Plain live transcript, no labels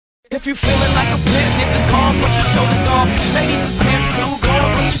If you feeling like a pimp, nigga, go on, put your shoulders off. Ladies is pimps too, go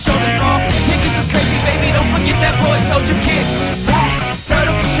on, put your shoulders off. Niggas is crazy, baby, don't forget that boy told you, kid. Turn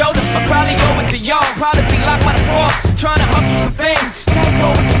up your shoulders, I'll probably go with the y'all. Probably be locked by the force, trying to hustle some things. Take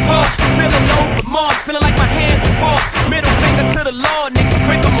over the force, feeling no remorse, feeling like my hand was forced. Middle finger to the Lord, nigga,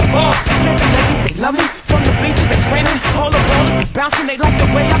 crick on my ball. Said the ladies, they love me, from the bleachers, they screaming. All the rollers is bouncing, they like the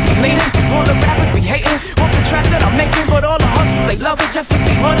way I be leaning. All the rappers be hating, on the track that I'm making. But all the hustlers, they love it just to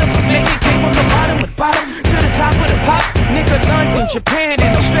see one of us make it. Came from the bottom with bottom to the top of the pop. Nigga, London, Japan,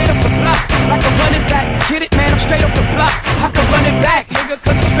 and I'm straight up the block. Like a running back, get it, man, I'm straight up the block. I can run it back, nigga,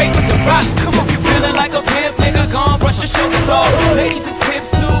 cause I'm straight with the rock. Come on, you feeling like a pimp, nigga, gon' brush your shoulders off. Ladies is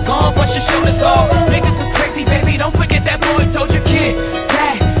pimps too, gon' brush your shoulders off. Niggas is crazy, baby, don't forget that boy told you, kid.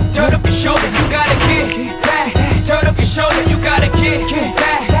 That, turn up your shoulder, you got a kid. That, turn up your shoulder, you got a kid.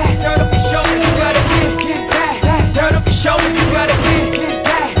 That, turn up your shoulder, you got a kid. That, turn up your shoulder, you got a kid.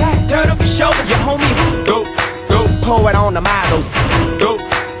 That, turn up your shoulder, your homie. Go, go, Pour it on the models. go,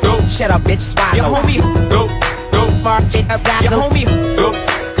 go, Shut up, bitch, swallow. Your homie. go, go, Fuck shit up, Your rappers. homie. go,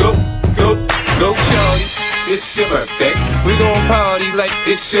 go, go, go, shorty. It's your birthday. We gon' party like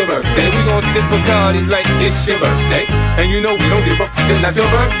it's your birthday. We gon' sip Bacardi like it's your birthday. And you know we don't give up, it's not your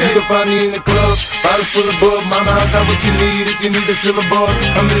birthday. You can find me in the club, bottle full of bug. Mama, I got what you need if you need to fill a buzz.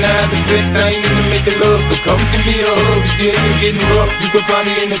 I'm in the having sex, I ain't even making love. So come give me a hug, you getting rough. You can find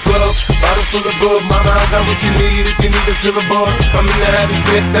me in the club, bottle full of bug. Mama, I got what you need if you need to fill a buzz. I'm in the having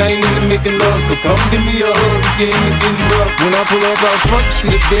sex, I ain't even making love. So come give me a hug, you getting rough. When I pull up out front, you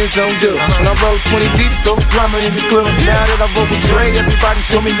see the Benz on dub. When I roll 20 deep, so it's drama in the club. Now that I roll with Dre, everybody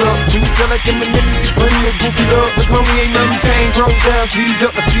show me love. When you sell like Eminem, you get plenty of goofy love. Look, homie, ain't nothing changed. Roll down, G's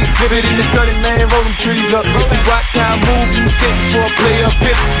up. I see exhibit in the cutting, man. Roll them trees up. If you watch how I move, you mistake before I play up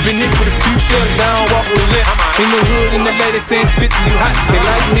here. Been hit with a few shells, now I walk with a limp. In the hood, in the ladies saying 50, you hot. They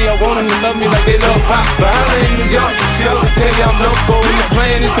like me, I want them to love me like they love pop. But holla in New York, show, tell you I'm loco. And the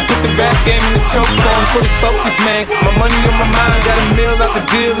plan is to put the rap game in the choke. I'm fully focused, man. My money on my mind, got a meal out the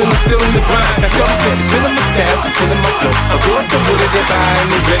deal, and I'm still in the grind. Now, shorty says she feeling my style, she feeling my flow. I'm going for what it is, and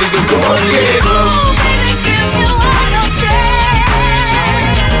they ready to go on, yeah.